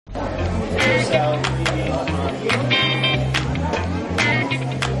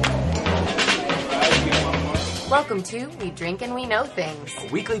Welcome to We Drink and We Know Things, a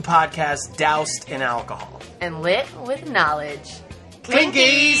weekly podcast doused in alcohol and lit with knowledge.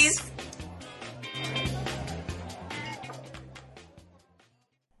 Clinkies!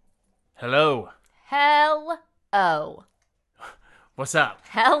 Hello. Hello. What's up?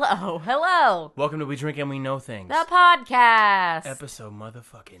 Hello. Welcome to We Drink and We Know Things. The podcast. Episode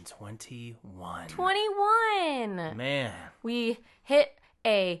motherfucking 21. 21. Man. We hit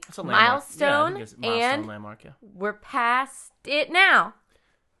a That's a landmark. milestone, Yeah, I think it's a milestone and landmark, yeah. we're past it now.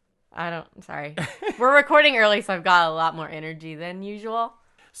 Sorry. We're recording early, so I've got a lot more energy than usual.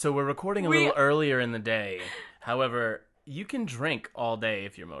 So we're recording a little earlier in the day. However, you can drink all day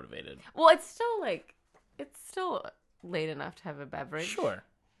if you're motivated. Well, it's still late enough to have a beverage. Sure.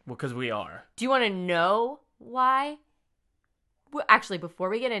 Well, because we are. Do you want to know why? Well, actually, before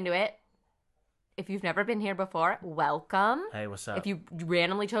we get into it, if you've never been here before, welcome. Hey, what's up? If you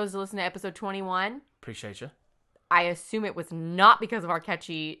randomly chose to listen to episode 21, Appreciate you. I assume it was not because of our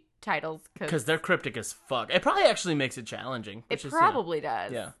catchy titles. Because they're cryptic as fuck. It probably actually makes it challenging. It probably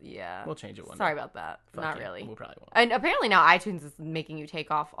does. Yeah. Yeah. We'll change it one Sorry day. about that. Fuck Not yeah. really. We probably won't. And apparently now iTunes is making you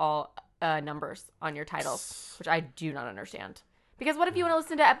take off all numbers on your titles, which I do not understand. Because what if you want to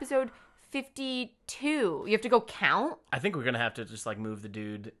listen to episode 52? You have to go count? I think we're going to have to just, move the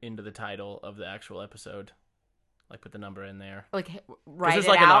dude into the title of the actual episode. Put the number in there. Write it Because there's,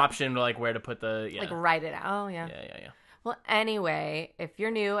 out? an option, where to put the, yeah. Write it out. Oh, yeah. Yeah. Well, anyway, if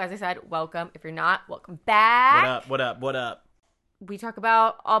you're new, as I said, welcome. If you're not, welcome back. What up? We talk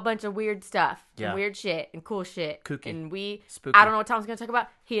about a bunch of weird stuff. Yeah. And weird shit and cool shit. Kooky. And Spooky. I don't know what Tom's going to talk about.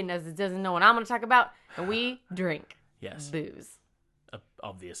 He doesn't know what I'm going to talk about. And we drink. Yes. Booze.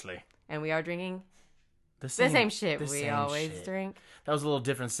 Obviously. And we are drinking The same shit the we same always shit. drink. That was a little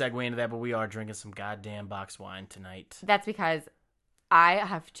different segue into that, but we are drinking some goddamn box wine tonight. That's because I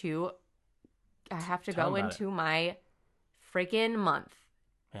have to Tell go him about into my freaking month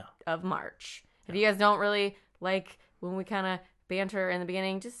Yeah. of March. If you guys don't really like when we kind of banter in the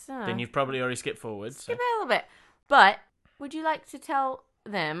beginning, just Then you've probably already skipped forward. skip it a little bit. But would you like to tell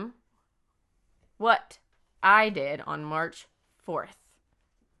them what I did on March 4th?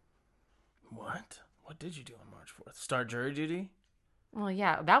 What? What did you do on March 4th? Start jury duty? Well,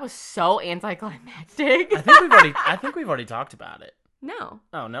 yeah, that was so anticlimactic. I think we've already talked about it. No.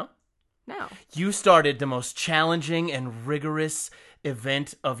 Oh, no? No. You started the most challenging and rigorous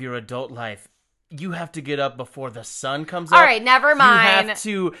event of your adult life. You have to get up before the sun comes up. All right, never mind. You have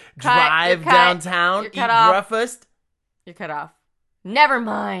to drive You're downtown, eat cut off. breakfast. You're cut off. Never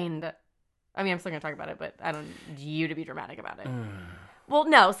mind. I mean, I'm still going to talk about it, but I don't need you to be dramatic about it. Well,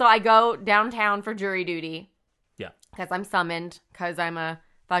 no. So I go downtown for jury duty. Yeah. Because I'm summoned. Because I'm a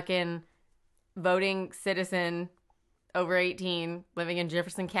fucking voting citizen over 18 living in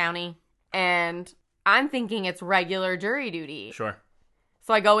Jefferson County. And I'm thinking it's regular jury duty. Sure.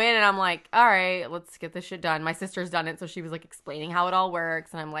 So I go in and I'm like, all right, let's get this shit done. My sister's done it, so she was explaining how it all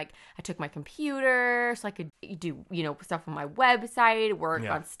works. And I'm like, I took my computer so I could do, stuff on my website, work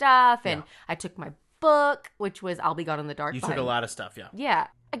on stuff. And I took my book, which was I'll Be Gone in the Dark. You took a lot of stuff, yeah. Yeah.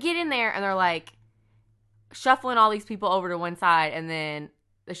 I get in there and they're shuffling all these people over to one side, and then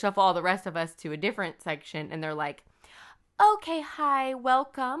they shuffle all the rest of us to a different section, and they're like, okay, hi,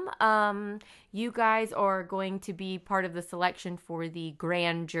 welcome. You guys are going to be part of the selection for the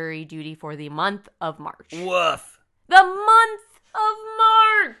grand jury duty for the month of March. Woof. The month of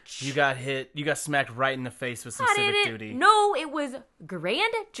March! You got smacked right in the face with some civic duty. No, it was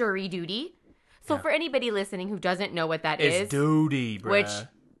grand jury duty. So for anybody listening who doesn't know what that is, It's duty, bruh. which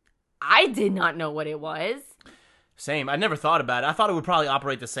I did not know what it was. Same. I never thought about it. I thought it would probably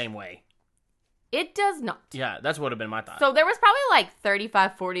operate the same way. It does not. Yeah, that's what would have been my thought. So there was probably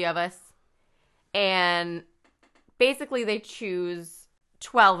 35, 40 of us. And basically they choose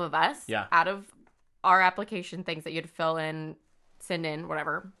 12 of us out of our application things that you had to fill in, send in,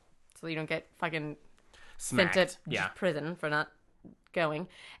 whatever. So you don't get fucking Smacked. sent to prison for not going.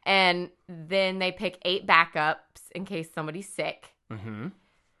 And then they pick 8 backups in case somebody's sick. Mm-hmm.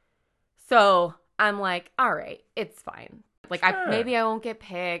 So I'm like, all right, it's fine. Sure. Maybe I won't get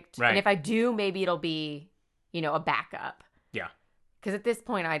picked. Right. And if I do, maybe it'll be, a backup. Yeah. Because at this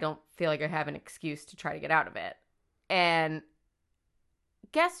point, I don't feel like I have an excuse to try to get out of it. And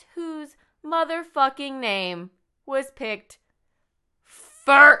guess whose motherfucking name was picked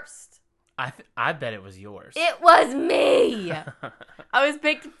first? I bet it was yours. It was me. I was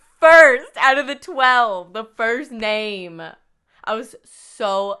picked first out of the 12. The first name. I was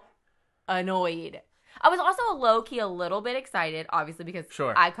so annoyed. I was also low-key a little bit excited, obviously, because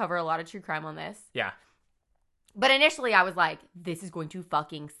Sure. I cover a lot of true crime on this. Yeah. But initially, I was like, this is going to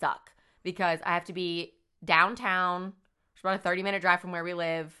fucking suck. Because I have to be downtown. It's about a 30-minute drive from where we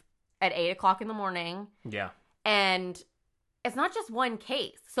live at 8 o'clock in the morning. Yeah. And it's not just one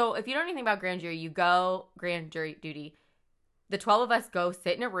case. So if you don't know anything about grand jury, you go grand jury duty. The 12 of us go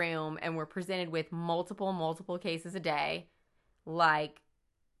sit in a room and we're presented with multiple cases a day. Like,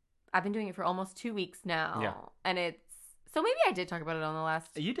 I've been doing it for almost 2 weeks now. Yeah. And it's, so maybe I did talk about it on the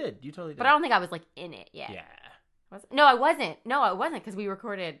last, You did. You totally did. but I don't think I was like in it yet. Yeah. No, I wasn't. Because we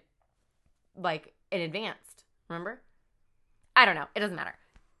recorded like in advance. Remember? I don't know. It doesn't matter.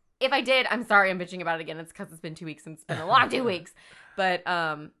 If I did, I'm sorry I'm bitching about it again. It's because it's been 2 weeks and it's been a long 2 weeks. But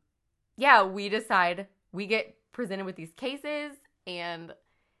yeah, we get presented with these cases and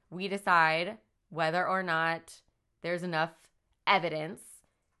we decide whether or not there's enough evidence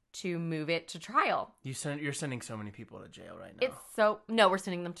to move it to trial. You're sending so many people to jail right now. No, we're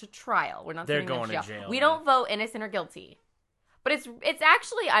sending them to trial. We're not They're sending them going to jail. We don't vote innocent or guilty. But it's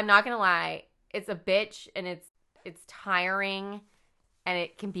actually, I'm not gonna lie, it's a bitch and it's tiring and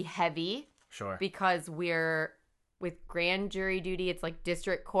it can be heavy. Sure. Because we're with grand jury duty, it's like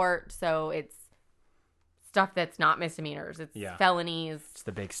district court, so it's stuff that's not misdemeanors. It's felonies. It's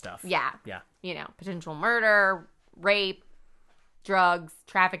the big stuff. Yeah. Yeah. You know, potential murder, rape, drugs,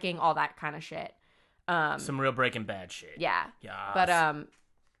 trafficking, all that kind of shit. Some real Breaking Bad shit. Yeah. Yeah. But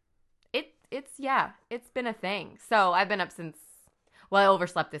it's been a thing. So I've been up since, well, I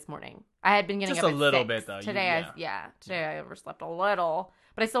overslept this morning. I had been getting just up a at little 6. bit though. Today I overslept a little,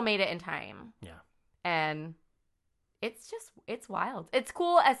 but I still made it in time. Yeah. And it's wild. It's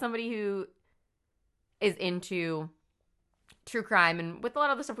cool as somebody who is into true crime, and with a lot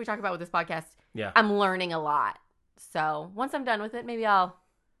of the stuff we talk about with this podcast, I'm learning a lot. So once I'm done with it, maybe I'll,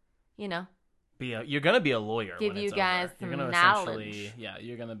 you're gonna be a lawyer. Give when you it's guys over. You're some gonna knowledge.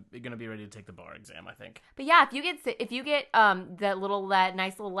 you're gonna be ready to take the bar exam, I think. But yeah, if you get that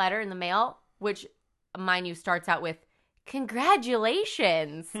nice little letter in the mail, which mind you starts out with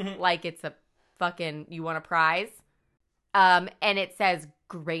congratulations, like it's a fucking, you want a prize, and it says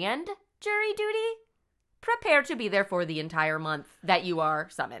grand jury duty, prepare to be there for the entire month that you are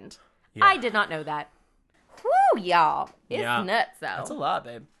summoned. Yeah. I did not know that. Woo, y'all. It's nuts, though. That's a lot,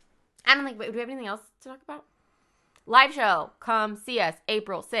 babe. I don't think, do we have anything else to talk about? Live show. Come see us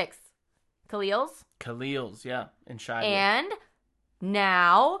April 6th. Khalil's, yeah, in Shiloh. And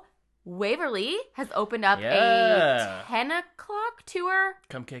now Waverly has opened up a 10 o'clock tour.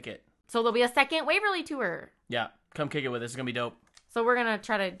 Come kick it. So there'll be a second Waverly tour. Yeah, come kick it with us. It's going to be dope. So we're going to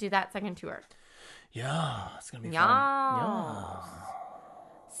try to do that second tour. Yeah, it's going to be fun. Yeah.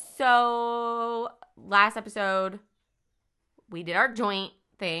 So last episode, we did our joint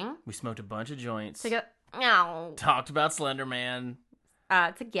thing. We smoked a bunch of joints. Talked about Slender Man.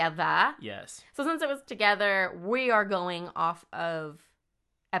 Together. Yes. So since it was together, we are going off of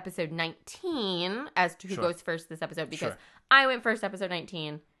episode 19 as to who goes first this episode, because I went first episode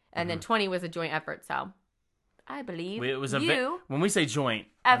 19 and then 20 was a joint effort. So I believe it was when we say joint,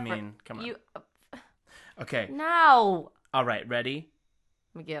 effort, I mean, come on. Okay. No. All right, ready?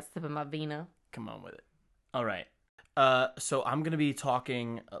 Let me get a sip of my vino. Come on with it. All right. So I'm going to be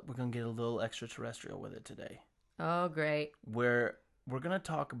talking, we're going to get a little extraterrestrial with it today. Oh, great. We're going to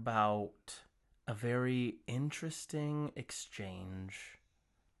talk about a very interesting exchange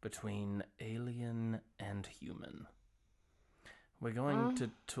between alien and human. We're going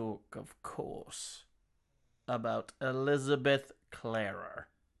to talk, of course, about Elizabeth Clarer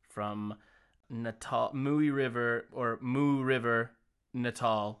from Moo River,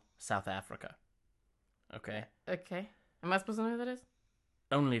 Natal, South Africa. Okay. Am I supposed to know who that is?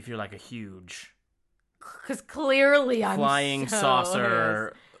 Only if you're like a huge... Because clearly I'm flying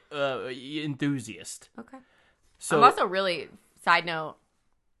saucer enthusiast. Okay. So I'm also really, side note,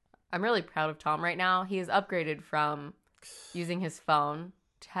 I'm really proud of Tom right now. He has upgraded from using his phone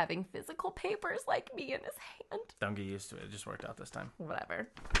to having physical papers like me in his hand. Don't get used to it. It just worked out this time. Whatever.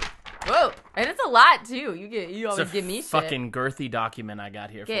 Whoa. And it's a lot, too. You always give me shit. Fucking girthy document I got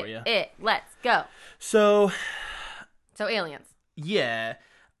here for you. Let's go. So aliens. Yeah.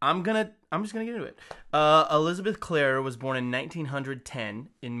 I'm just gonna get into it. Elizabeth Clarer was born in 1910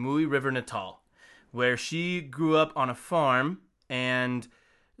 in Moo River, Natal, where she grew up on a farm, and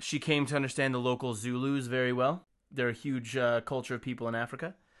she came to understand the local Zulus very well. They're a huge culture of people in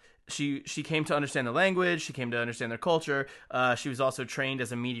Africa. She came to understand the language. She came to understand their culture. She was also trained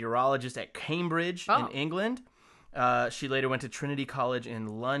as a meteorologist at Cambridge in England. She later went to Trinity College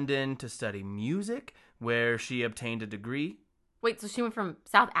in London to study music, where she obtained a degree Wait, so she went from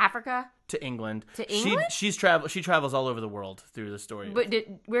South Africa to England. To England? She travels all over the world through the story. But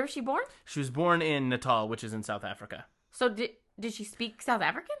where was she born? She was born in Natal, which is in South Africa. So did she speak South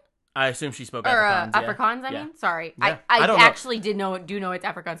African? I assume she spoke Or Afrikaans. Afrikaans, I Yeah. mean? Sorry. Yeah. I don't know. actually do know it's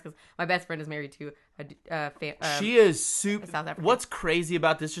Afrikaans because my best friend is married to She is super. South African. What's crazy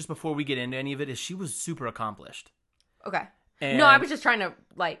about this, just before we get into any of it, is she was super accomplished. Okay. And No, I was just trying to,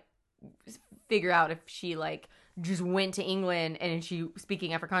 like, figure out if she, like, just went to England and she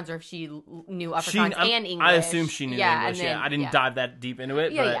speaking Afrikaans or if she knew Afrikaans and English. I assume she knew English. And then, I didn't dive that deep into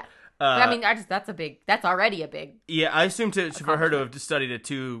it. Yeah, but, yeah. But I mean, that's already a big. Yeah, I assume for her to have studied at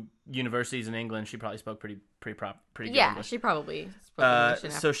 2 universities in England, she probably spoke pretty good Yeah, English. she probably spoke English.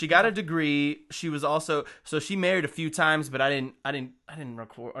 In So she got a degree. She was also she married a few times, but I didn't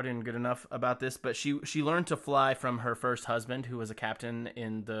get enough about this. But she learned to fly from her first husband, who was a captain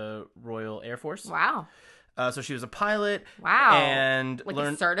in the Royal Air Force. Wow. So she was a pilot. Wow. And like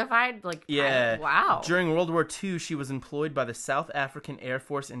learned certified. Like yeah. pilot. Wow. During World War II, she was employed by the South African Air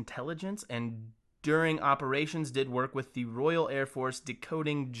Force Intelligence, and during operations did work with the Royal Air Force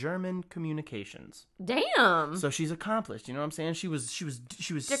decoding German communications. Damn. So she's accomplished. You know what I'm saying? She was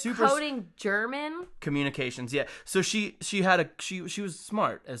super decoding German communications. Yeah. So she was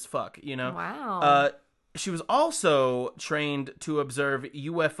smart as fuck. You know. Wow. She was also trained to observe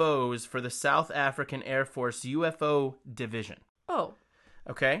UFOs for the South African Air Force UFO Division. Oh.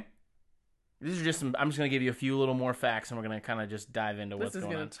 Okay? These are just I'm just going to give you a few little more facts, and we're going to kind of just dive into what's going on.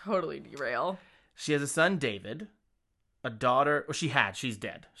 This is going to totally derail. She has a son, David, a daughter. Well, she's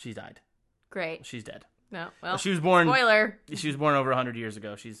dead. She died. Great. She's dead. No, well, she was born. Spoiler. She was born over 100 years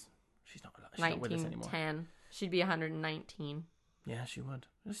ago. She's not with us anymore. 1910. She'd be 119. Yeah, she would.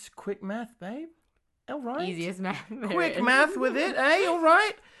 This is quick math, babe. All right. Easiest math. Quick math with it, eh? All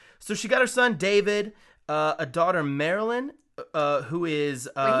right. So she got her son David, a daughter Marilyn, who is.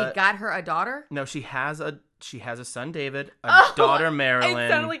 Wait, he got her a daughter? No, she has a son David, a daughter Marilyn. It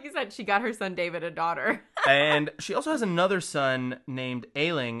sounded like you said she got her son David a daughter. And she also has another son named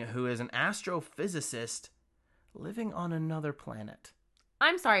Ailing, who is an astrophysicist living on another planet.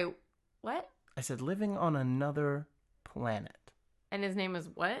 I'm sorry. What? I said living on another planet. And his name is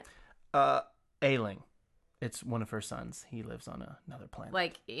what? Ailing. It's one of her sons. He lives on another planet.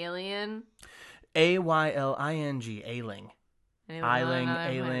 Like alien? Ayling. Ailing.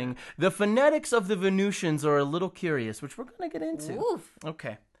 Ailing. The phonetics of the Venusians are a little curious, which we're going to get into. Oof.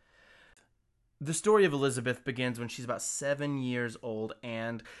 Okay. The story of Elizabeth begins when she's about 7 years old,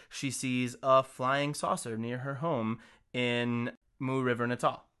 and she sees a flying saucer near her home in Moo River,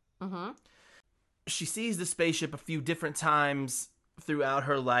 Natal. Mm-hmm. She sees the spaceship a few different times throughout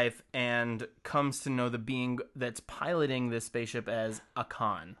her life and comes to know the being that's piloting this spaceship as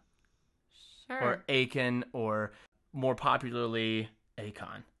Akan. Sure. Or Akan, or more popularly,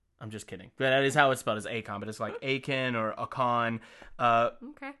 Akon. I'm just kidding. But that is how it's spelled, is Akon, but it's like Akan or Akon,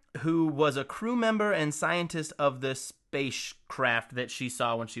 Okay. who was a crew member and scientist of the spacecraft that she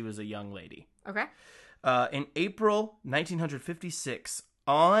saw when she was a young lady. Okay. In April 1956,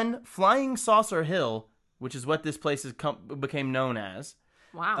 on Flying Saucer Hill, which is what this place became known as,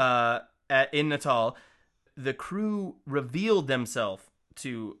 Wow. in Natal, the crew revealed themselves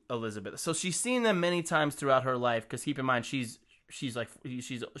to Elizabeth. So she's seen them many times throughout her life, because keep in mind she's a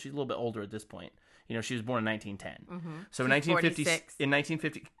little bit older at this point. You know, she was born in 1910. Mm-hmm. So She's 46. in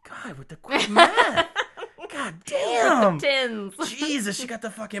 1950, God, with the quick math. God damn. Tins. Jesus, she got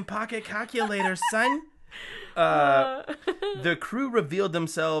the fucking pocket calculator, son. The crew revealed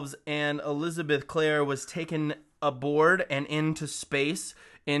themselves, and Elizabeth Clare was taken aboard and into space,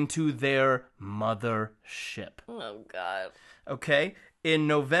 into their mothership. Oh, God. Okay? In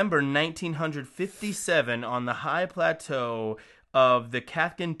November 1957, on the high plateau of the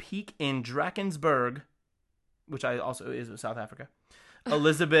Kathken Peak in Drakensberg, which also is South Africa,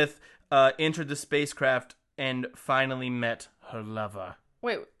 Elizabeth entered the spacecraft and finally met her lover.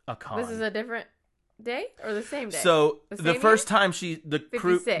 Wait, Akan. this is a different day or the same day? So the first year? time the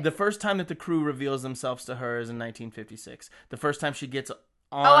 56. first time that the crew reveals themselves to her is in 1956. The first time she gets on.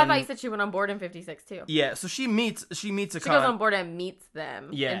 Oh, I thought you said she went on board in 56 too. Yeah, so she meets Akan. She goes on board and meets them.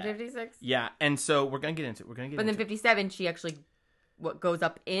 Yeah. In 56. Yeah, and so we're gonna get into it. But then 57, she actually goes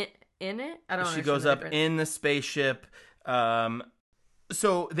up in it. I don't know. She goes up in the spaceship.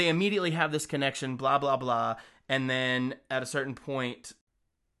 So they immediately have this connection. Blah blah blah, and then at a certain point,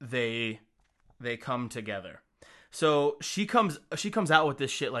 they come together. So she comes out with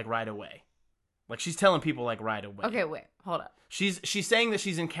this shit like right away. Like she's telling people like right away. Okay, wait, hold up. She's saying that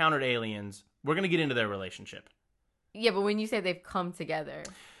she's encountered aliens. We're gonna get into their relationship. Yeah, but when you say they've come together,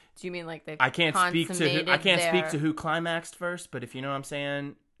 Do you mean like they? I can't speak their... to who climaxed first, but if you know what I'm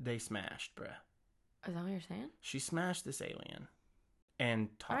saying, they smashed, bruh. Is that what you're saying? She smashed this alien, and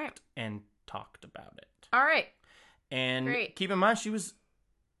talked about it. All right. And Great. keep in mind, she was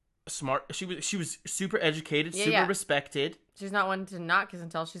smart. She was super educated, super respected. She's not one to not kiss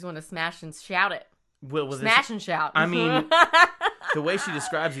and tell. She's one to smash and shout it. Smash and shout. I mean, the way she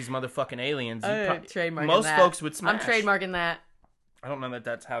describes these motherfucking aliens, most folks would smash. I'm trademarking that. I don't know that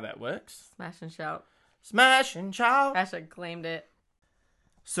that's how that works. Smash and shout. Smash and shout. Hashtag claimed it.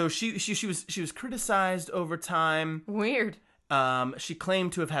 So she was criticized over time. Weird. She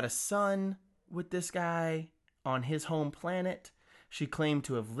claimed to have had a son with this guy on his home planet. She claimed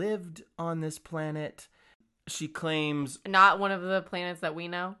to have lived on this planet. She claims... Not one of the planets that we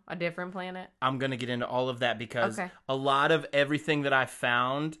know? A different planet? I'm going to get into all of that because a lot of everything that I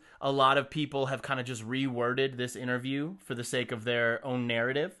found, a lot of people have kind of just reworded this interview for the sake of their own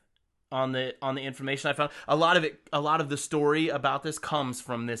narrative on the information I found. A lot of the story about this comes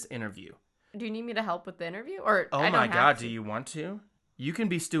from this interview. Do you need me to help with the interview? Or oh my God, do you want to? You can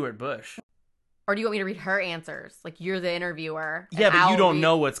be Stuart Bush. Or do you want me to read her answers? Like, you're the interviewer. Yeah, but you don't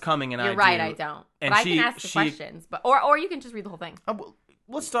know what's coming, and you're right, I don't. And but I can ask the questions. Or you can just read the whole thing.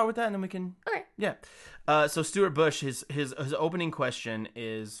 Let's start with that, and then we can... Okay. Yeah. So Stuart Bush, his opening question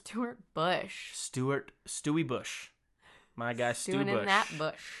is... Stuart Bush. Stewie Bush. My guy, Stu Bush. Stewing in that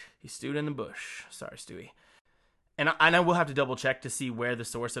bush. He stewed in the bush. Sorry, Stewie. And I will have to double check to see where the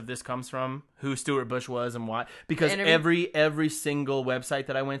source of this comes from, who Stuart Bush was and why. Because every single website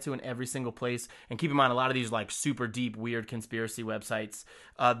that I went to and every single place, and keep in mind a lot of these like super deep, weird conspiracy websites,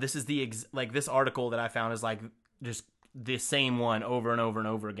 this is this article that I found is like just the same one over and over and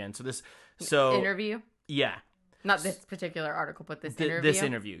over again. So interview? Yeah. Not this particular article, but this interview? This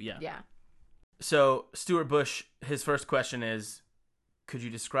interview, yeah. Yeah. So Stuart Bush, his first question is, could you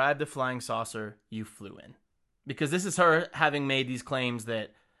describe the flying saucer you flew in? Because this is her having made these claims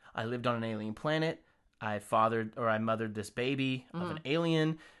that I lived on an alien planet, I mothered this baby of an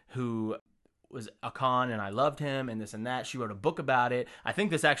alien who was a con and I loved him and this and that. She wrote a book about it. I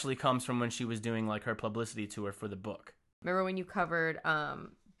think this actually comes from when she was doing like her publicity tour for the book. Remember when you covered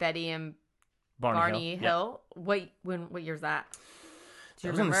Betty and Barney Hill? Yeah. What year's that?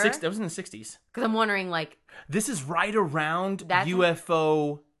 That was in the 60s. Because I'm wondering, like... This is right around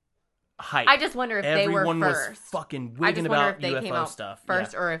UFO hype. I just wonder if Everyone they were first. Was fucking wigging about if they UFO came out stuff.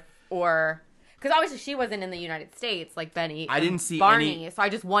 First, yeah. or because obviously she wasn't in the United States like Benny. I didn't see Barney, so I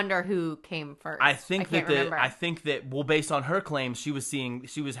just wonder who came first. I think that based on her claims, she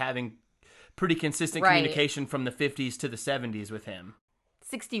was having pretty consistent communication from the 50s to the 70s with him.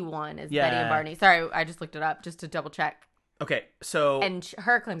 61 is Betty and Barney. Sorry, I just looked it up just to double check. Okay, so and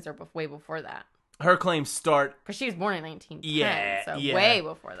her claims are way before that. Her claims start because she was born in 1910, so way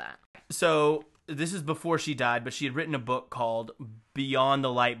before that. So this is before she died, but she had written a book called Beyond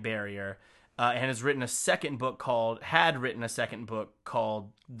the Light Barrier, and had written a second book called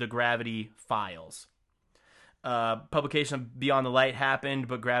The Gravity Files. Publication of Beyond the Light happened,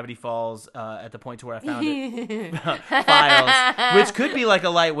 but Gravity Falls at the point to where I found it. Files, which could be like a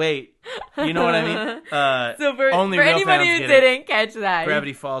lightweight. You know what I mean? So for anybody who didn't catch that,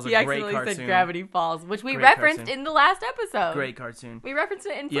 Gravity Falls, a great cartoon. Said Gravity Falls, which we referenced in the last episode. Great cartoon. We referenced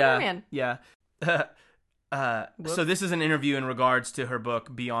it in Superman. Yeah. So this is an interview in regards to her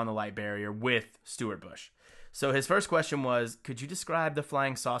book Beyond the Light Barrier with Stuart Bush. So his first question was, could you describe the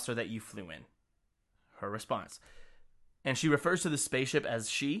flying saucer that you flew in? Her response. And she refers to the spaceship as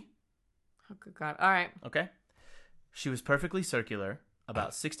she. Oh, good God. All right. Okay. She was perfectly circular,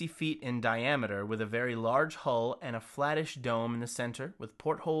 about 60 feet in diameter, with a very large hull and a flattish dome in the center with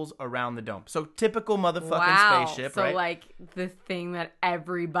portholes around the dome. So typical motherfucking spaceship, right? So like the thing that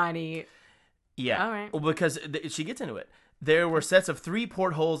everybody... Yeah. All right. Well, because she gets into it. There were sets of 3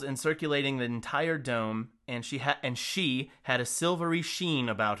 portholes encirculating the entire dome, and she had a silvery sheen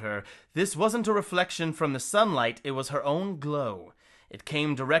about her. This wasn't a reflection from the sunlight, it was her own glow. It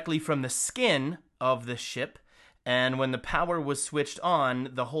came directly from the skin of the ship, and when the power was switched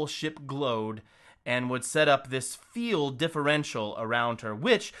on, the whole ship glowed and would set up this field differential around her,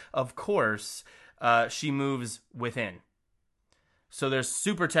 which, of course, she moves within. So there's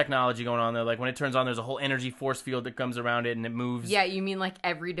super technology going on there. Like when it turns on, there's a whole energy force field that comes around it and it moves. Yeah, you mean like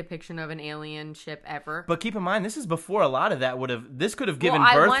every depiction of an alien ship ever? But keep in mind, this is before a lot of that this could have given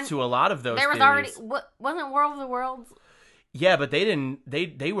birth to a lot of those theories. Wasn't War of the Worlds? Yeah, but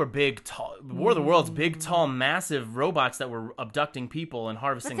they were big, tall, War of the Worlds, big, tall, massive robots that were abducting people and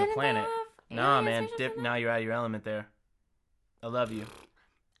harvesting the planet. Nah, man, now you're out of your element there. I love you.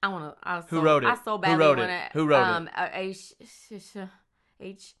 I want to. Who wrote it? I so badly Who wrote it? Who wrote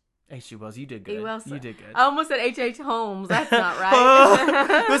it? H.G. Wells, you did good. Wells. You did good. I almost said H.H. Holmes. That's not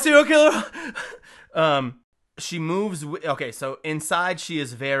right. The serial killer. She moves. Okay, so inside she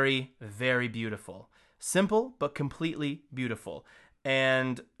is very, very beautiful. Simple, but completely beautiful.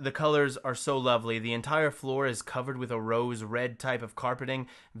 And the colors are so lovely. The entire floor is covered with a rose red type of carpeting,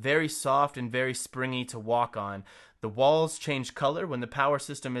 very soft and very springy to walk on. The walls change color when the power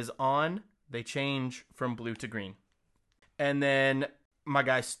system is on. They change from blue to green. And then my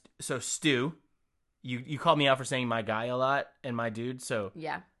guy, so Stu, you called me out for saying my guy a lot and my dude. So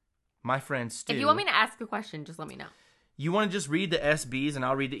yeah, my friend Stu. If you want me to ask a question, just let me know. You want to just read the SBs and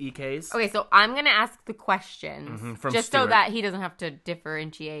I'll read the EKs? Okay, so I'm going to ask the questions from just Stuart. so that he doesn't have to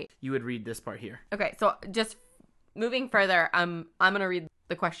differentiate. You would read this part here. Okay, so just moving further, I'm going to read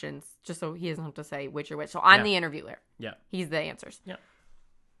the questions just so he doesn't have to say which or which. So I'm the interviewer. Yeah. He's the answers. Yeah.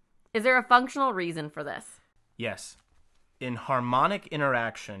 Is there a functional reason for this? Yes. In harmonic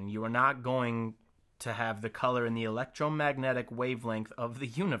interaction, you are not going to have the color in the electromagnetic wavelength of the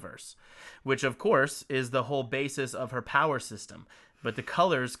universe, which of course is the whole basis of her power system. But the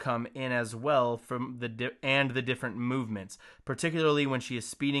colors come in as well from the different movements, particularly when she is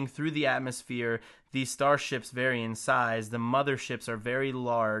speeding through the atmosphere. These starships vary in size. The motherships are very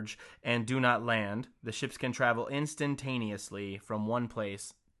large and do not land. The ships can travel instantaneously from one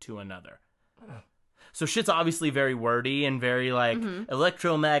place to another. So shit's obviously very wordy and very like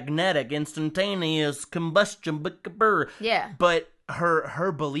electromagnetic, instantaneous combustion. Yeah. But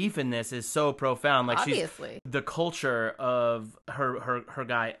her belief in this is so profound. Like obviously. The culture of her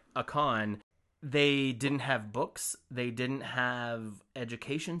guy Akan, they didn't have books. They didn't have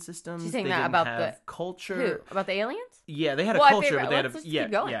education systems. She's saying they that didn't about have the culture. Who? About the aliens? Yeah, they had a Well, culture, but they had let's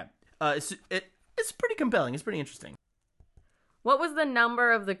keep going. It's pretty compelling. It's pretty interesting. What was the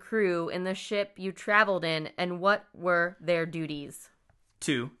number of the crew in the ship you traveled in, and what were their duties?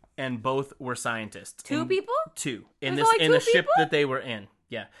 2, and both were scientists. Two people? 2 There's in only the two ship people? that they were in.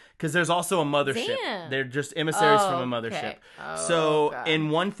 Yeah, because there's also a mothership. Damn. They're just emissaries Oh, from a mothership. okay. Oh, So God.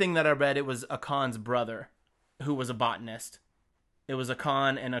 in one thing that I read, it was Akan's brother, who was a botanist. It was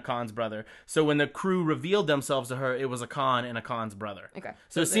Akan and Akan's brother. So when the crew revealed themselves to her, it was Akan and Akan's brother. Okay.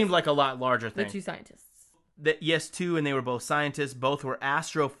 So it seemed like a lot larger The thing. two scientists. Yes, 2, and they were both scientists. Both were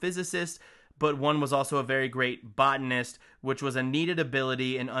astrophysicists, but one was also a very great botanist, which was a needed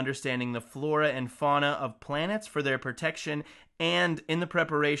ability in understanding the flora and fauna of planets for their protection and in the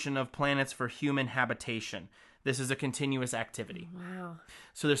preparation of planets for human habitation. This is a continuous activity. Wow.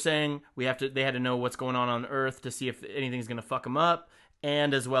 So they're saying they had to know what's going on Earth to see if anything's going to fuck them up,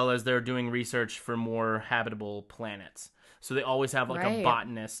 and as well as they're doing research for more habitable planets. So they always have like a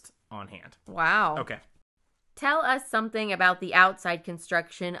botanist on hand. Wow. Okay. Tell us something about the outside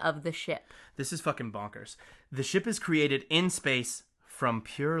construction of the ship. This is fucking bonkers. The ship is created in space from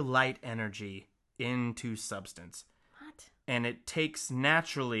pure light energy into substance. What? And it takes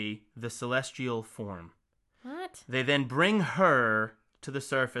naturally the celestial form. What? They then bring her to the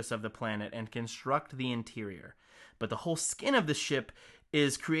surface of the planet and construct the interior. But the whole skin of the ship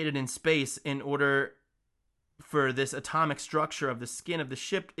is created in space in order for this atomic structure of the skin of the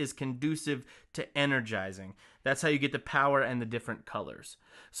ship is conducive to energizing. That's how you get the power and the different colors.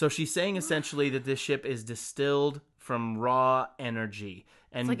 So she's saying essentially that this ship is distilled from raw energy.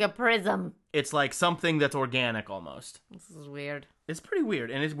 And It's like a prism. it's like something that's organic almost. This is weird. It's pretty weird.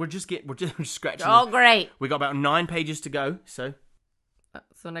 And we're just scratching. Oh, great. We got about 9 pages to go. So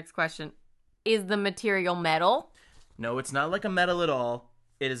So next question. Is the material metal? no, it's not like a metal at all.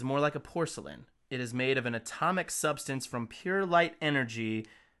 It is more like a porcelain. It is made of an atomic substance from pure light energy,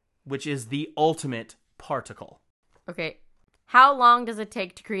 which is the ultimate particle. Okay. How long does it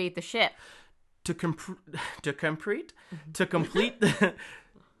take to create the ship? To create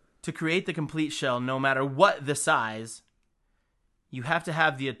the complete shell, no matter what the size, you have to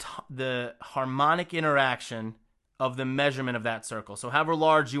have the harmonic interaction of the measurement of that circle. So however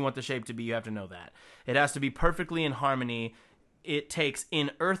large you want the shape to be, you have to know that. It has to be perfectly in harmony. It takes, in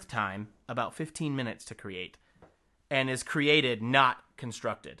Earth time, about 15 minutes to create, and is created, not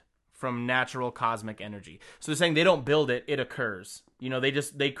constructed, from natural cosmic energy. So they're saying they don't build it, it occurs. You know,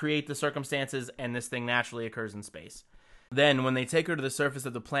 they create the circumstances, and this thing naturally occurs in space. Then, when they take her to the surface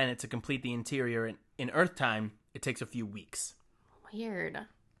of the planet to complete the interior in Earth time, it takes a few weeks. Weird.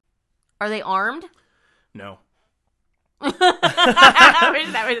 Are they armed? No.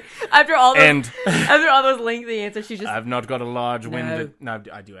 After all those, And after all those lengthy answers, she's just I've not got a large No. wind. No,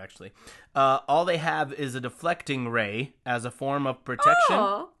 I do actually. All they have is a deflecting ray as a form of protection,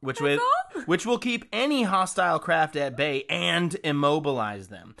 Oh, which that's all? which will keep any hostile craft at bay and immobilize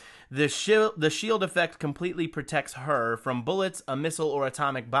them. The shield effect completely protects her from bullets, a missile, or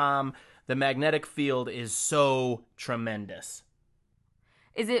atomic bomb. The magnetic field is so tremendous.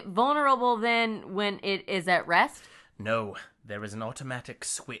 Is it vulnerable then when it is at rest? No, there is an automatic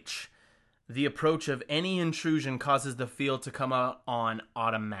switch. The approach of any intrusion causes the field to come on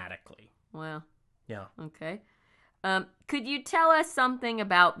automatically. Well, Yeah. okay. Could you tell us something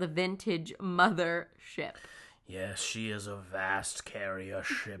about the vintage mother ship? Yes, she is a vast carrier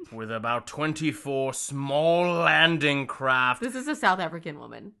ship with about 24 small landing craft. This is a South African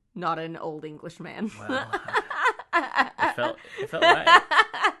woman, not an old English man. Well, it felt right.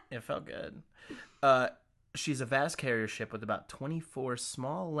 It felt good. She's a vast carrier ship with about 24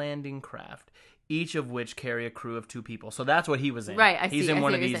 small landing craft, each of which carry a crew of 2 people. So that's what he was in. Right, I He's see. in I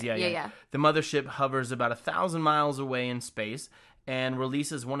one see of what you're these. saying. Yeah. Yeah. The mothership hovers about 1,000 miles away in space and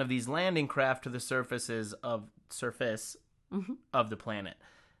releases one of these landing craft to the surface of the planet.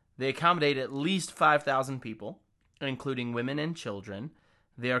 They accommodate at least 5,000 people, including women and children.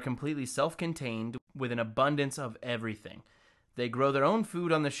 They are completely self-contained with an abundance of everything. They grow their own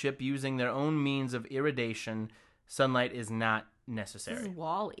food on the ship using their own means of irradiation. Sunlight is not This necessary. is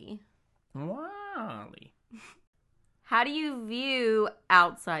Wally. Wally. How do you view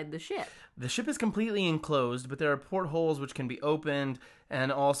outside the ship? The ship is completely enclosed, but there are portholes which can be opened,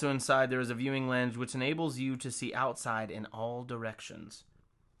 and also inside there is a viewing lens which enables you to see outside in all directions.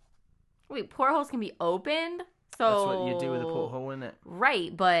 Wait, portholes can be opened? So That's what you do with a porthole in it.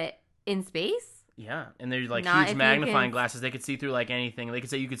 Right, but in space? Yeah, and they're like Not if huge you magnifying can- glasses. They could see through like anything. They could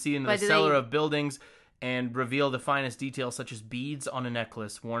say you could see into But the do cellar they- of buildings and reveal the finest details, such as beads on a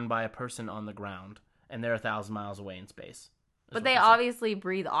necklace worn by a person on the ground, and they're 1,000 miles away in space. That's But what they say. obviously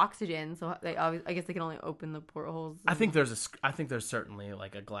breathe oxygen, so I guess they can only open the portholes. I think there's certainly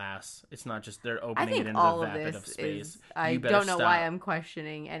like a glass. It's not just they're I opening it think into all the of vapid this of space. is. I You better don't know why stop. I'm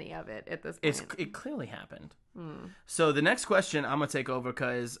questioning any of it at this point. It clearly happened. Hmm. So the next question I'm gonna take over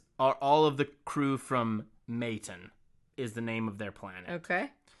because are all of the crew from Mayton is the name of their planet.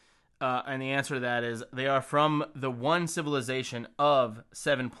 Okay. And the answer to that is they are from the one civilization of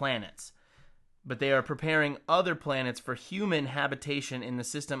 7 planets. But they are preparing other planets for human habitation in the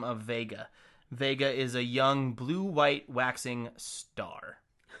system of Vega. Vega is a young blue-white waxing star.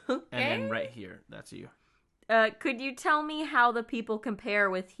 Okay. And then right here, that's you. Could you tell me how the people compare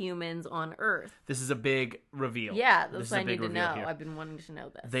with humans on Earth? This is a big reveal. Yeah, This that's is what a I big need to reveal know. here. I've been wanting to know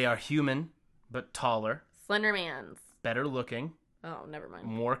this. They are human, but taller, Slendermans. better looking, Oh, never mind.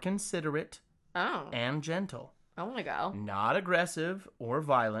 more considerate, Oh, and gentle. I want to go. Not aggressive or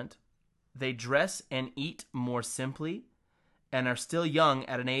violent. They dress and eat more simply and are still young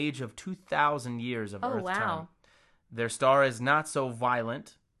at an age of 2,000 years of Oh, Earth wow. time. Their star is not so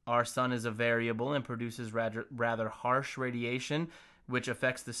violent. Our sun is a variable and produces rather harsh radiation, which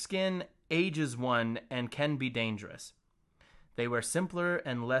affects the skin, ages one, and can be dangerous. They wear simpler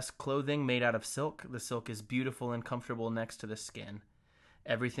and less clothing made out of silk. The silk is beautiful and comfortable next to the skin.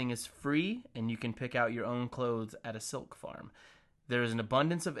 Everything is free, and you can pick out your own clothes at a silk farm. There is an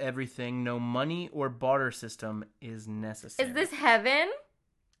abundance of everything. No money or barter system is necessary. Is this heaven?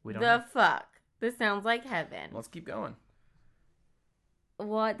 We don't The know. fuck? This sounds like heaven. Let's keep going.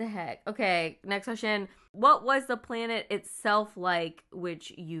 What the heck? Okay, next question. What was the planet itself like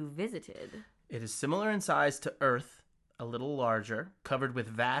which you visited? It is similar in size to Earth, a little larger, covered with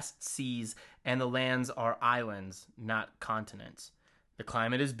vast seas, and the lands are islands, not continents. The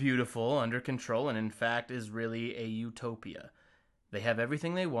climate is beautiful, under control, and in fact is really a utopia. They have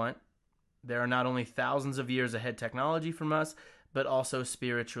everything they want. They are not only thousands of years ahead technology from us, but also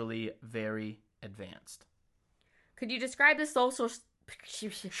spiritually very advanced. Could you describe the social...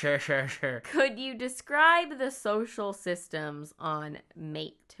 Sure. Could you describe the social systems on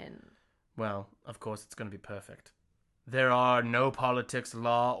Mayton? Well, of course it's going to be perfect. There are no politics,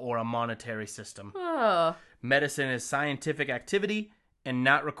 law, or a monetary system. Oh, Medicine is scientific activity and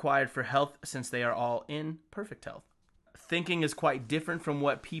not required for health since they are all in perfect health. Thinking is quite different from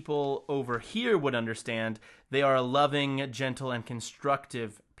what people over here would understand. They are a loving, gentle, and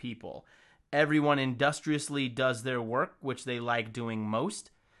constructive people. Everyone industriously does their work, which they like doing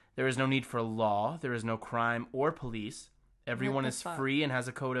most. There is no need for law. There is no crime or police. Everyone the is fuck? free and has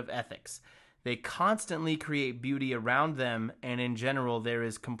a code of ethics. They constantly create beauty around them, and in general, there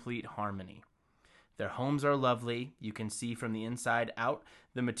is complete harmony. Their homes are lovely. You can see from the inside out.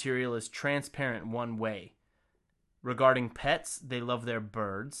 The material is transparent one way. Regarding pets, they love their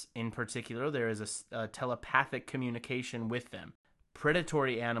birds. In particular, there is a telepathic communication with them.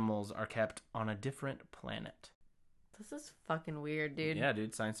 Predatory animals are kept on a different planet. This is fucking weird, dude. Yeah,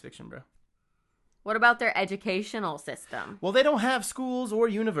 dude, science fiction, bro. What about their educational system? Well, they don't have schools or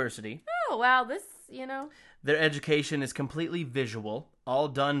university. Oh, wow, this, you know. Their education is completely visual, all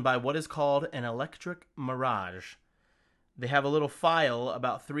done by what is called an electric mirage. They have a little file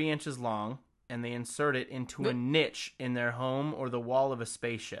about 3 inches long, and they insert it into a niche in their home or the wall of a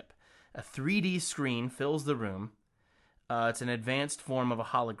spaceship. A 3D screen fills the room. It's an advanced form of a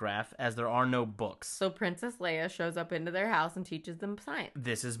holograph, as there are no books. So Princess Leia shows up into their house and teaches them science.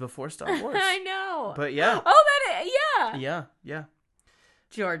 This is before Star Wars. I know. But yeah. Oh, yeah. Yeah.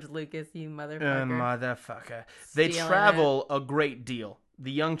 George Lucas, you motherfucker. Motherfucker. They Stealing travel a great deal.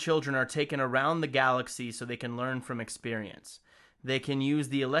 The young children are taken around the galaxy so they can learn from experience. They can use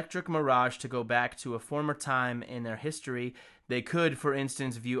the electric mirage to go back to a former time in their history. They could, for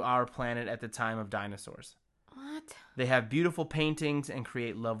instance, view our planet at the time of dinosaurs. What? They have beautiful paintings and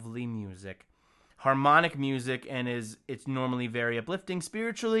create lovely music. Harmonic music, and it's normally very uplifting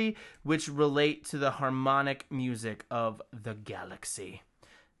spiritually, which relate to the harmonic music of the galaxy.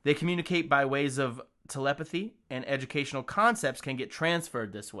 They communicate by ways of telepathy, and educational concepts can get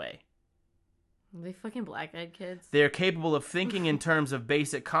transferred this way. Are they fucking black-eyed kids? They are capable of thinking in terms of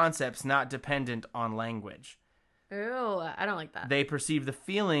basic concepts not dependent on language. Ew, I don't like that. They perceive the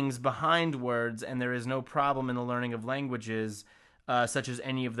feelings behind words, and there is no problem in the learning of languages, such as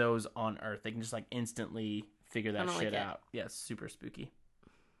any of those on Earth. They can just instantly figure that shit out. Yes, super spooky.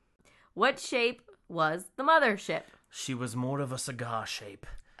 What shape was the mothership? She was more of a cigar shape.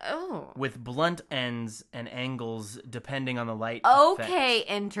 Oh. With blunt ends and angles depending on the light Okay,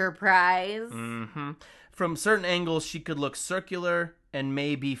 effect. Enterprise. Mm-hmm. From certain angles, she could look circular and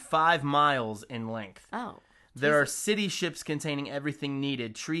maybe 5 miles in length. Oh. There are city ships containing everything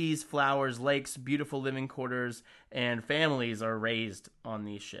needed. Trees, flowers, lakes, beautiful living quarters, and families are raised on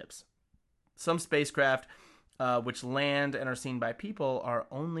these ships. Some spacecraft, which land and are seen by people, are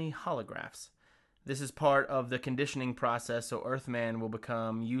only holographs. This is part of the conditioning process, so Earthman will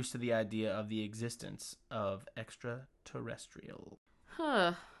become used to the idea of the existence of extraterrestrial.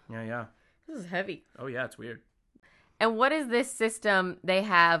 Huh. Yeah. This is heavy. Oh, yeah, it's weird. And what is this system they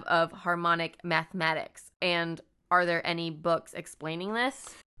have of harmonic mathematics? And are there any books explaining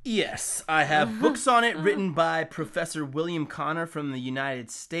this? Yes, I have books on it written by Professor William Connor from the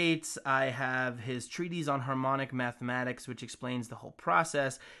United States. I have his treatise on harmonic mathematics, which explains the whole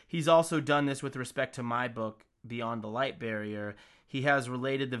process. He's also done this with respect to my book, Beyond the Light Barrier. He has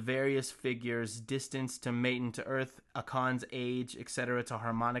related the various figures, distance to Maiden to Earth, Akon's age, etc. to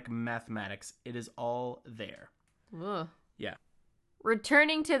harmonic mathematics. It is all there. Ugh. Yeah.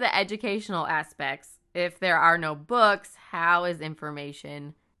 Returning to the educational aspects, if there are no books, how is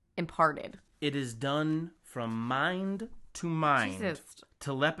information imparted? It is done from mind to mind. Jesus.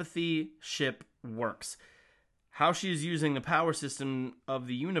 Telepathy ship works. How she is using the power system of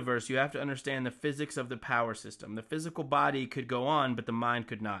the universe, you have to understand the physics of the power system. The physical body could go on, but the mind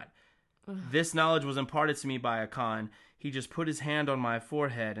could not. This knowledge was imparted to me by Akon. He just put his hand on my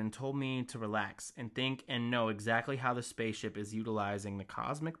forehead and told me to relax and think and know exactly how the spaceship is utilizing the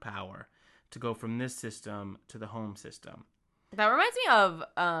cosmic power to go from this system to the home system. That reminds me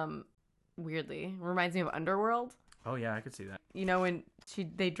of, weirdly, reminds me of Underworld. Oh, yeah, I could see that. You know, when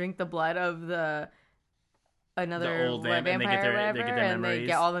they drink the blood of another old vampire and they get or whatever, their and memories. they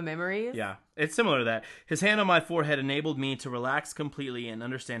get all the memories. Yeah, it's similar to that. His hand on my forehead enabled me to relax completely and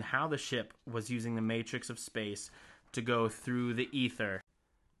understand how the ship was using the matrix of space to go through the ether.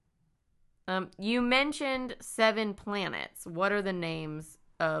 You mentioned 7 planets. What are the names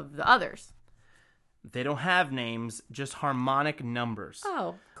of the others? They don't have names, just harmonic numbers.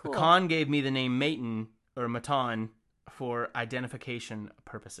 Oh, cool. Khan gave me the name Maton, or Matan, for identification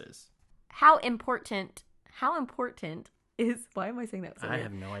purposes. How important is... Why am I saying that so I weird?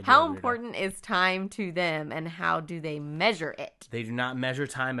 have no idea. How important is time to them, and how do they measure it? They do not measure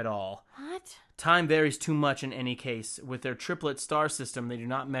time at all. What? Time varies too much in any case. With their triplet star system, they do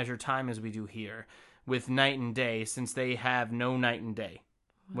not measure time as we do here, with night and day, since they have no night and day.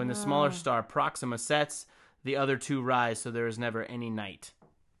 When the smaller star Proxima sets, the other 2 rise, so there is never any night.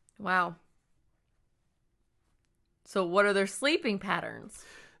 Wow. So what are their sleeping patterns?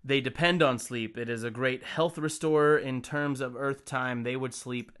 They depend on sleep. It is a great health restorer. In terms of Earth time, they would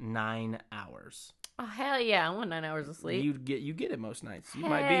sleep 9 hours. Oh, hell yeah. I want 9 hours of sleep. You get it most nights. You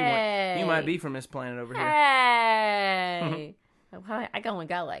Hey. might be from this planet over here. Hey. I only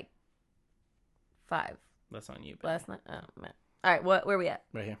got like 5 That's on you, baby. last night. Oh, man. All right, where are we at?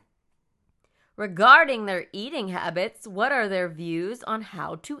 Right here. Regarding their eating habits, what are their views on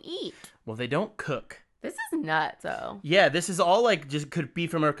how to eat? Well, they don't cook. This is nuts, though. Yeah, this is all like just could be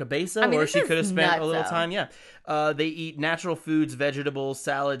from her cabeza, or this she is could have spent a little nutso. time. Yeah, they eat natural foods, vegetables,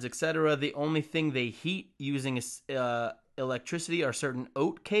 salads, etc. The only thing they heat using electricity are certain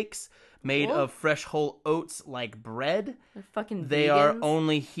oat cakes made Whoa. of fresh whole oats, like bread. They're fucking They vegans. are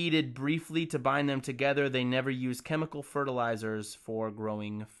only heated briefly to bind them together. They never use chemical fertilizers for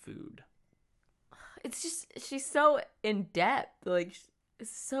growing food. It's just, she's so in depth. Like,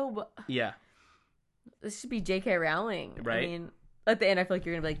 it's so. Yeah. This should be J.K. Rowling. Right. I mean, at the end, I feel like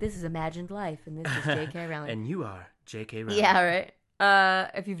you're going to be like, this is imagined life, and this is J.K. Rowling. And you are J.K. Rowling. Yeah,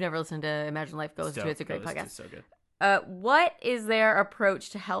 right. If you've never listened to Imagine Life, go listen to it. It's a great podcast. It's so good. What is their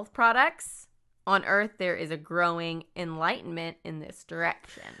approach to health products? On Earth, there is a growing enlightenment in this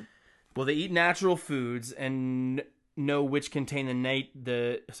direction. Well, they eat natural foods and know which contain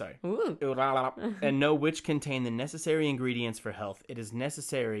Ooh. and know which contain the necessary ingredients for health. It is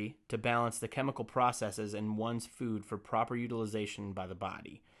necessary to balance the chemical processes in one's food for proper utilization by the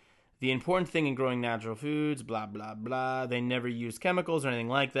body. The important thing in growing natural foods, blah, blah, blah, they never use chemicals or anything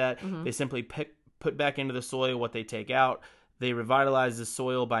like that. Mm-hmm. They simply put back into the soil what they take out. They revitalize the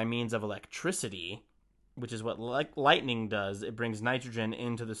soil by means of electricity, which is what lightning does. It brings nitrogen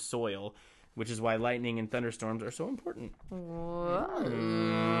into the soil, which is why lightning and thunderstorms are so important. Whoa.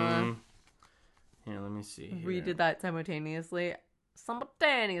 Here, let me see. Here. We did that simultaneously. And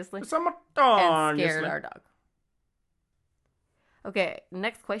scared Simultaneously. our dog. Okay,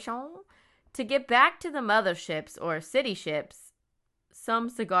 next question. To get back to the motherships or city ships, some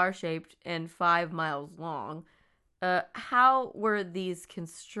cigar-shaped and 5 miles long, how were these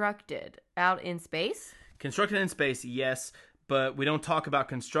constructed? Out in space? Constructed in space, yes, but we don't talk about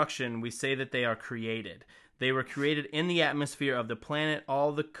construction. We say that they are created. They were created in the atmosphere of the planet.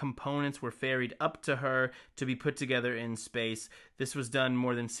 All the components were ferried up to her to be put together in space. This was done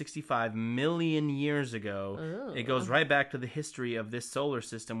more than 65 million years ago. Ooh. It goes right back to the history of this solar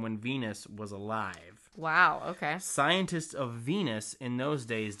system when Venus was alive. Wow, okay. Scientists of Venus in those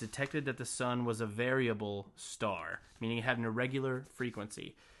days detected that the sun was a variable star, meaning it had an irregular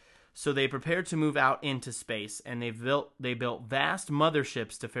frequency. So they prepared to move out into space, and they built vast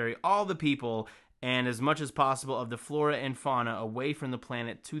motherships to ferry all the people and as much as possible of the flora and fauna away from the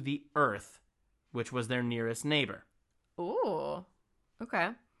planet to the Earth, which was their nearest neighbor. Ooh, okay.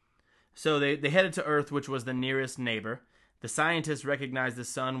 So they headed to Earth, which was the nearest neighbor. The scientists recognized the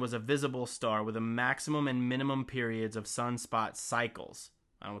sun was a visible star with a maximum and minimum periods of sunspot cycles.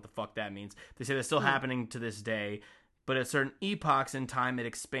 I don't know what the fuck that means. They say that's still happening to this day. But at certain epochs in time, it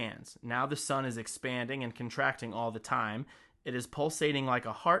expands. Now the sun is expanding and contracting all the time. It is pulsating like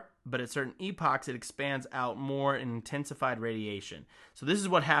a heart, but at certain epochs, it expands out more in intensified radiation. So this is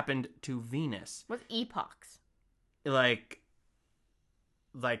what happened to Venus. What's epochs? Like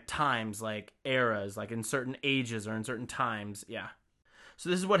times, like eras, like in certain ages or in certain times. Yeah. So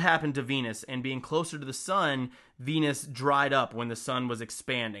this is what happened to Venus, and being closer to the sun, Venus dried up when the sun was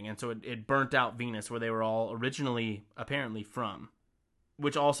expanding, and so it burnt out Venus, where they were all originally apparently from,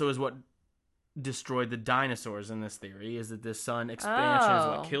 which also is what destroyed the dinosaurs in this theory, is that the sun expansion is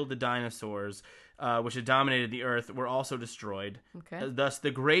what killed the dinosaurs, which had dominated the Earth, were also destroyed. Okay. Thus, the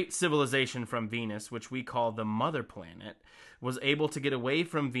great civilization from Venus, which we call the mother planet, was able to get away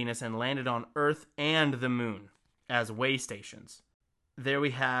from Venus and landed on Earth and the moon as way stations. There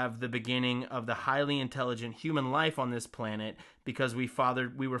we have the beginning of the highly intelligent human life on this planet, because we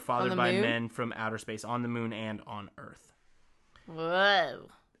were fathered by men from outer space on the moon and on Earth. Whoa.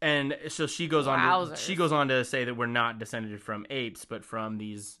 And so she goes on to say that we're not descended from apes, but from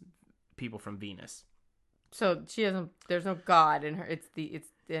these people from Venus. So there's no God in her.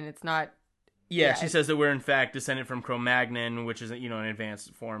 It's not. Yeah, she says that we're in fact descended from Cro-Magnon, which is an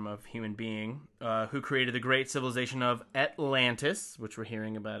advanced form of human being, who created the great civilization of Atlantis, which we're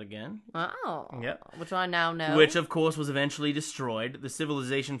hearing about again. Oh. Yep. Which I now know. Which, of course, was eventually destroyed. The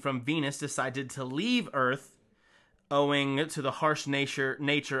civilization from Venus decided to leave Earth, owing to the harsh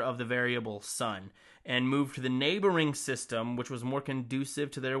nature of the variable sun, and moved to the neighboring system, which was more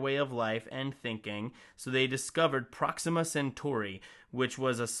conducive to their way of life and thinking. So they discovered Proxima Centauri, which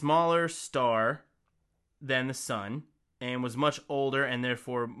was a smaller star than the sun, and was much older and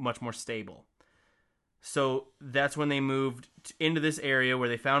therefore much more stable. So that's when they moved into this area where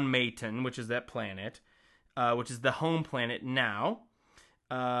they found Maton, which is that planet, which is the home planet now.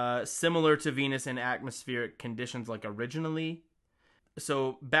 Similar to Venus in atmospheric conditions like originally.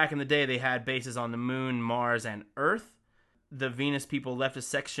 So back in the day, they had bases on the moon, Mars, and Earth. The Venus people left a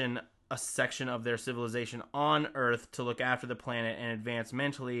section a section of their civilization on Earth to look after the planet and advance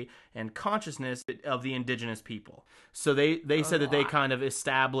mentally and consciousness of the indigenous people. So they said that they kind of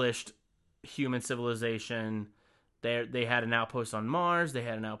established human civilization. They had an outpost on Mars, they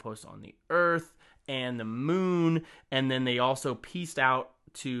had an outpost on the Earth and the Moon, and then they also pieced out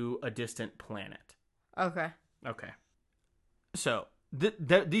to a distant planet. Okay. So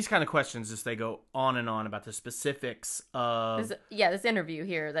these kind of questions, just they go on and on about the specifics of this interview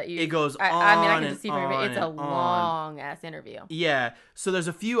here that you. It goes on. I mean, I can just see from on it's a long ass interview. Yeah. So there's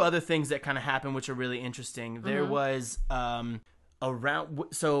a few other things that kind of happen which are really interesting. There was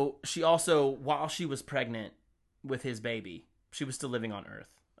so she also, while she was pregnant with his baby, she was still living on Earth.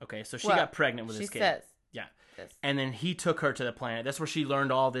 Okay, so she got pregnant with his kid. She says. Yeah. And then he took her to the planet. That's where she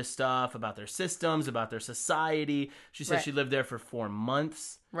learned all this stuff about their systems, about their society. She said she lived there for 4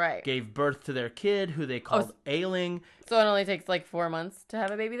 months. Right. Gave birth to their kid, who they called Ailing. So it only takes like 4 months to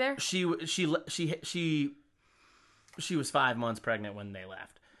have a baby there? She was 5 months pregnant when they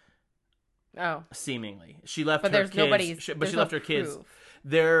left. Oh. Seemingly. She left but her there's kids. Nobody's, but she left her kids.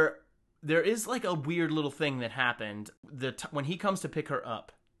 There is like a weird little thing that happened. When he comes to pick her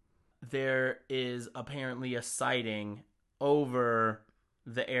up, there is apparently a sighting over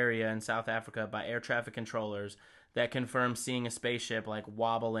the area in South Africa by air traffic controllers that confirmed seeing a spaceship like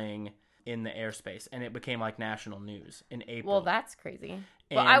wobbling in the airspace, and it became like national news in April. Well, that's crazy. And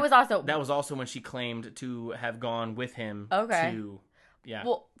well, that was also when she claimed to have gone with him. Okay. Yeah.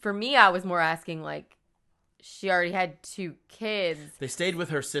 Well, for me, I was more asking like, she already had 2 kids. They stayed with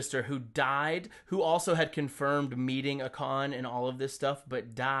her sister, who died, who also had confirmed meeting Akan and all of this stuff,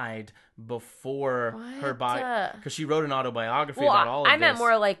 but died before her body, because she wrote an autobiography about all of this. I meant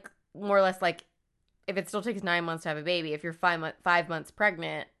more or less like, if it still takes 9 months to have a baby, if you're 5 months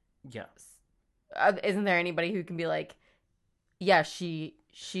pregnant, yeah, isn't there anybody who can be like, yeah, she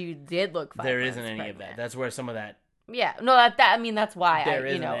did look 5 months There isn't any pregnant. of that. That's where some of that. Yeah, no, that's why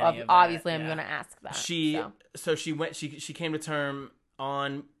obviously I'm going to ask that. So she came to term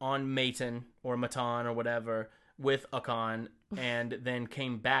on Maton or Matan or whatever with Akan, and then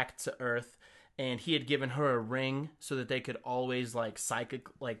came back to Earth, and he had given her a ring so that they could always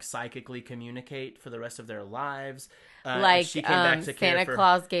psychically communicate for the rest of their lives. She came back to Santa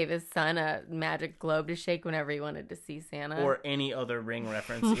Claus gave his son a magic globe to shake whenever he wanted to see Santa, or any other ring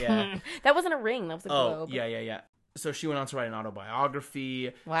reference. Yeah, that wasn't a ring. That was a globe. Oh, yeah. So she went on to write an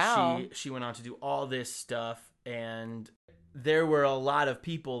autobiography. Wow. She went on to do all this stuff, and there were a lot of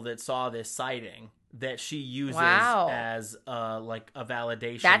people that saw this sighting that she uses as like a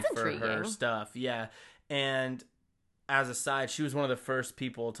validation for her stuff. Yeah. And as a side, she was one of the first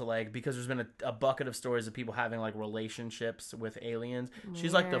people to because there's been a bucket of stories of people having like relationships with aliens.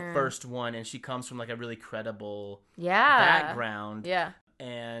 She's like the first one, and she comes from like a really credible background. Yeah.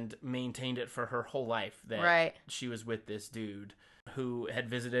 And maintained it for her whole life that she was with this dude who had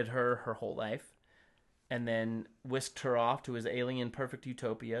visited her whole life, and then whisked her off to his alien perfect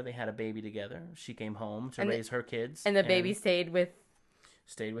utopia. They had a baby together. She came home to raise her kids. And the baby stayed with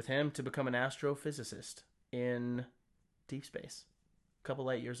him to become an astrophysicist in deep space, a couple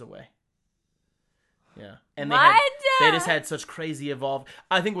light years away. Yeah. And they just had such crazy evolved.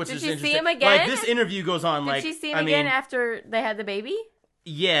 I think what's just interesting. Did she see him again? Like, this interview goes on Did she see him again after they had the baby?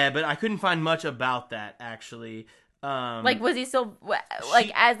 Yeah, but I couldn't find much about that, actually. Was he still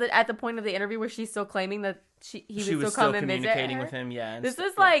at the point of the interview where she's still claiming that he was still communicating with him? Yeah, this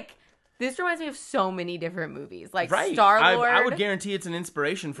reminds me of so many different movies, like Star-Lord. I would guarantee it's an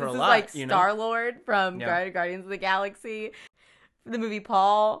inspiration for a lot. Star-Lord from Guardians of the Galaxy, the movie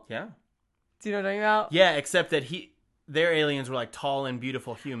Paul. Yeah, do you know what I'm talking about? Yeah, except that their aliens were like tall and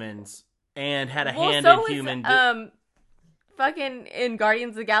beautiful humans and had a handed human. Fucking in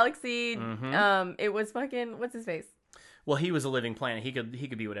Guardians of the Galaxy, it was fucking what's his face? Well, he was a living planet. He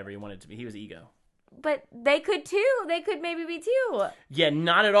could be whatever he wanted to be. He was Ego. But they could too. They could maybe be too. Yeah,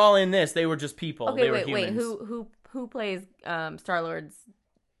 not at all in this. They were just people. Okay, they were humans. Who plays Star-Lord's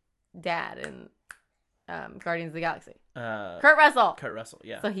dad in Guardians of the Galaxy? Kurt Russell. Kurt Russell,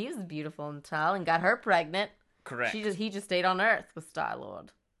 yeah. So he was beautiful and tall and got her pregnant. Correct. He just stayed on Earth with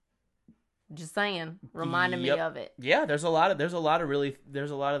Star-Lord. Just saying, reminded me of it. Yeah, there's a lot of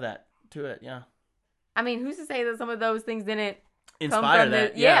that to it. Yeah. I mean, who's to say that some of those things didn't inspire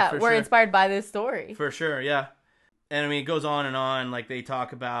that? Were inspired by this story. For sure, yeah. And I mean, it goes on and on. Like, they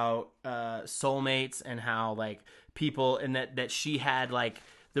talk about soulmates and how like people, and that she had like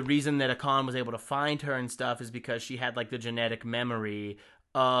the reason that Akan was able to find her and stuff is because she had like the genetic memory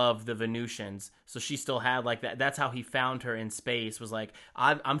of the Venusians, so she still had like that. That's how he found her in space. Was like,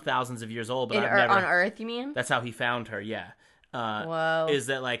 I'm thousands of years old, but I've never on Earth. You mean? That's how he found her. Yeah, Whoa. is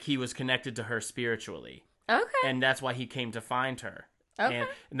that like he was connected to her spiritually, Okay. and that's why he came to find her. Okay.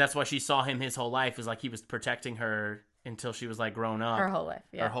 And that's why she saw him his whole life, is like he was protecting her until she was like grown up. Her whole life.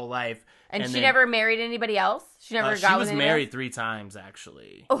 Yeah. Her whole life. And she then, never married anybody else? She never she got was with anybody married else? 3 times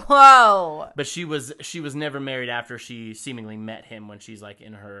actually. Whoa. But she was never married after she seemingly met him when she's like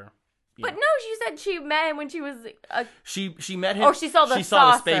in her. But no, she said she met him when she was a... She met him. Oh, she saw the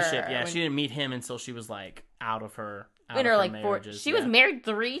saucer spaceship. Yeah, she didn't meet him until she was like out of her. in her like marriages. She was married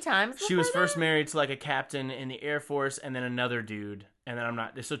 3 times. She was before first that? married to like a captain in the Air Force, and then another dude, and then I'm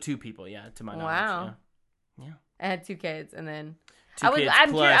not. So 2 people, yeah, to my knowledge. Wow. Yeah. I had 2 kids, and then 2 kids I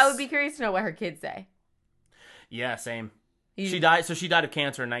plus. would be curious to know what her kids say. Yeah, same. You- She died. So she died of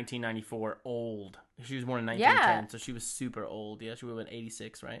cancer in 1994. Old. She was born in 1910, so she was super old. Yeah, she would have been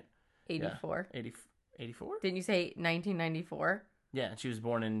 86, right? 84. Yeah. 84? Didn't you say 1994? Yeah, she was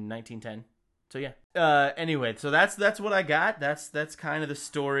born in 1910. So yeah. Anyway, so that's what I got. That's kind of the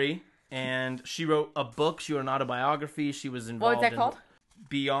story. And she wrote a book. She wrote an autobiography. She was involved. What was that called?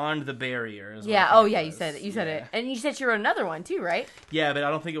 Beyond the Barrier. Is what Yeah. I think Oh, it yeah. was. You said it. You said Yeah. it. And you said she wrote another one too, right? Yeah, but I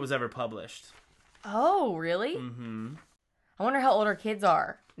don't think it was ever published. Oh, really? Mm-hmm. I wonder how old her kids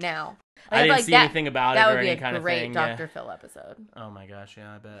are now. I didn't like see that, anything about that it or would be any a kind of great thing. Dr. Yeah. Phil episode. Oh my gosh,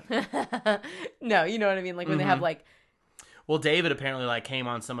 yeah, I bet. No, you know what I mean? Like when they have like... Well, David apparently like came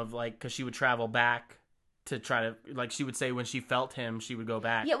on some of like, because she would travel back to try to, like, she would say when she felt him, she would go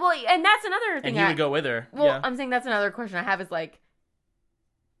back. Yeah, well, and that's another thing. And he would go with her. Well, Yeah. I'm saying that's another question I have is like,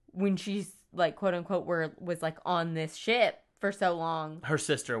 when she's like, quote unquote, was like on this ship for so long. Her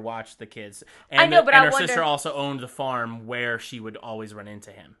sister watched the kids. I know, but and I her wonder- sister also owned the farm where she would always run into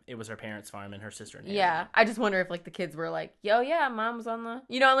him. It was her parents' farm, and her sister inherited Yeah, it. I just wonder if like the kids were like, "Yo, yeah, mom was on the,"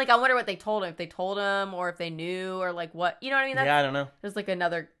 like I wonder what they told him, if they told him or if they knew or like what, you know what I mean? That's, Yeah, I don't know. there's like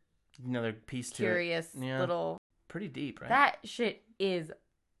another Another piece to curious it. Yeah. little. Pretty deep, right? That shit is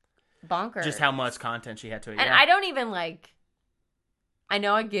bonkers. Just how much content she had to it. And Yeah. I don't even like. I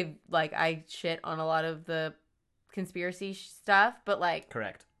know I shit on a lot of the conspiracy stuff, but like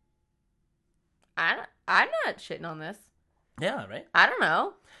Correct. I'm not shitting on this. Yeah, right? I don't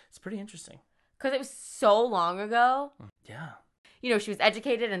know, It's pretty interesting. because it was so long ago. Yeah. She was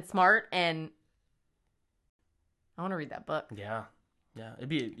educated and smart, and I want to read that book. Yeah. Yeah. It'd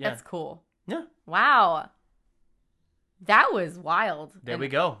be, yeah. That's cool. Yeah. Wow. That was wild. There and we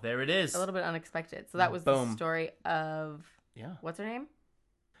go. There it is. A little bit unexpected. So that was the Boom. story of, Yeah. what's her name?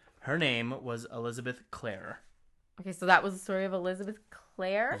 Her name was Elizabeth Clare. Okay, so that was the story of Elizabeth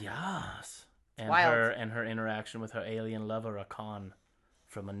Clare. Yes. And wild. her interaction with her alien lover, a Khan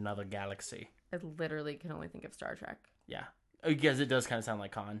from another galaxy. I literally can only think of Star Trek. Yeah. Because it does kind of sound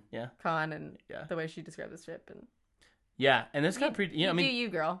like Khan. Yeah. Khan and Yeah. the way she described the ship. And Yeah. And this kind of pretty, I mean, do you,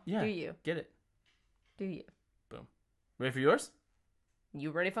 girl. yeah. Do you. Get it. Do you. Ready for yours?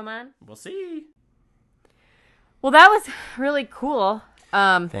 You ready for mine? We'll see. Well, that was really cool.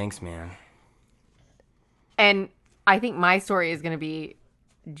 Thanks, man. And I think my story is going to be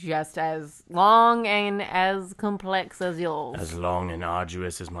just as long and as complex as yours. As long and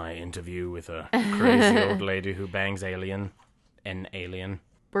arduous as my interview with a crazy old lady who bangs an alien.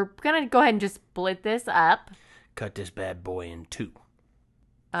 We're going to go ahead and just split this up. Cut this bad boy in 2.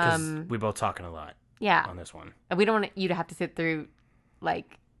 Because we're both talking a lot Yeah. on this one. And we don't want you to have to sit through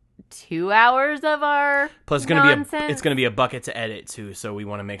like 2 hours of our Plus, it's gonna be a bucket to edit too, so we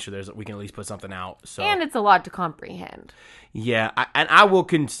want to make sure we can at least put something out. So And it's a lot to comprehend. yeah, I will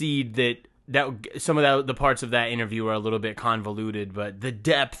concede that some of the parts of that interview are a little bit convoluted, but the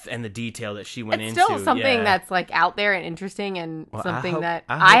depth and the detail that she went It's into, still something yeah. that's like out there and interesting and Well, something that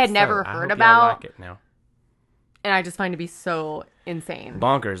hope I had so. never I heard hope y'all about. like it now. And I just find to be so insane.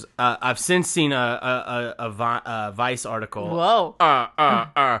 Bonkers. I've since seen a Vice article. Whoa.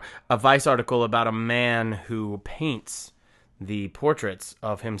 A Vice article about a man who paints the portraits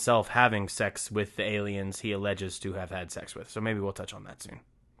of himself having sex with the aliens he alleges to have had sex with. So maybe we'll touch on that soon.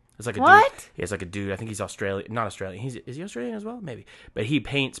 It's like a What? dude. It's like a dude. I think he's Australian. Not Australian. Is he Australian as well? Maybe. But he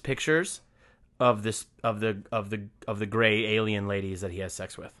paints pictures of the gray alien ladies that he has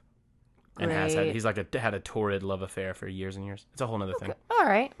sex with. And has had. Great. He's like had a torrid love affair for years and years. It's a whole nother thing. All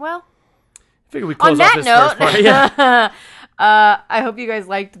right. Well, Figure we on close off that this first part. Yeah. note, I hope you guys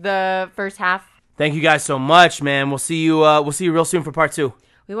liked the first half. Thank you guys so much, man. We'll see you real soon for part 2.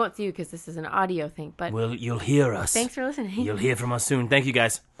 We won't see you because this is an audio thing, but You'll hear us. thanks for listening. You'll hear from us soon. Thank you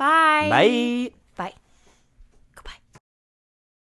guys. Bye. Bye. Bye.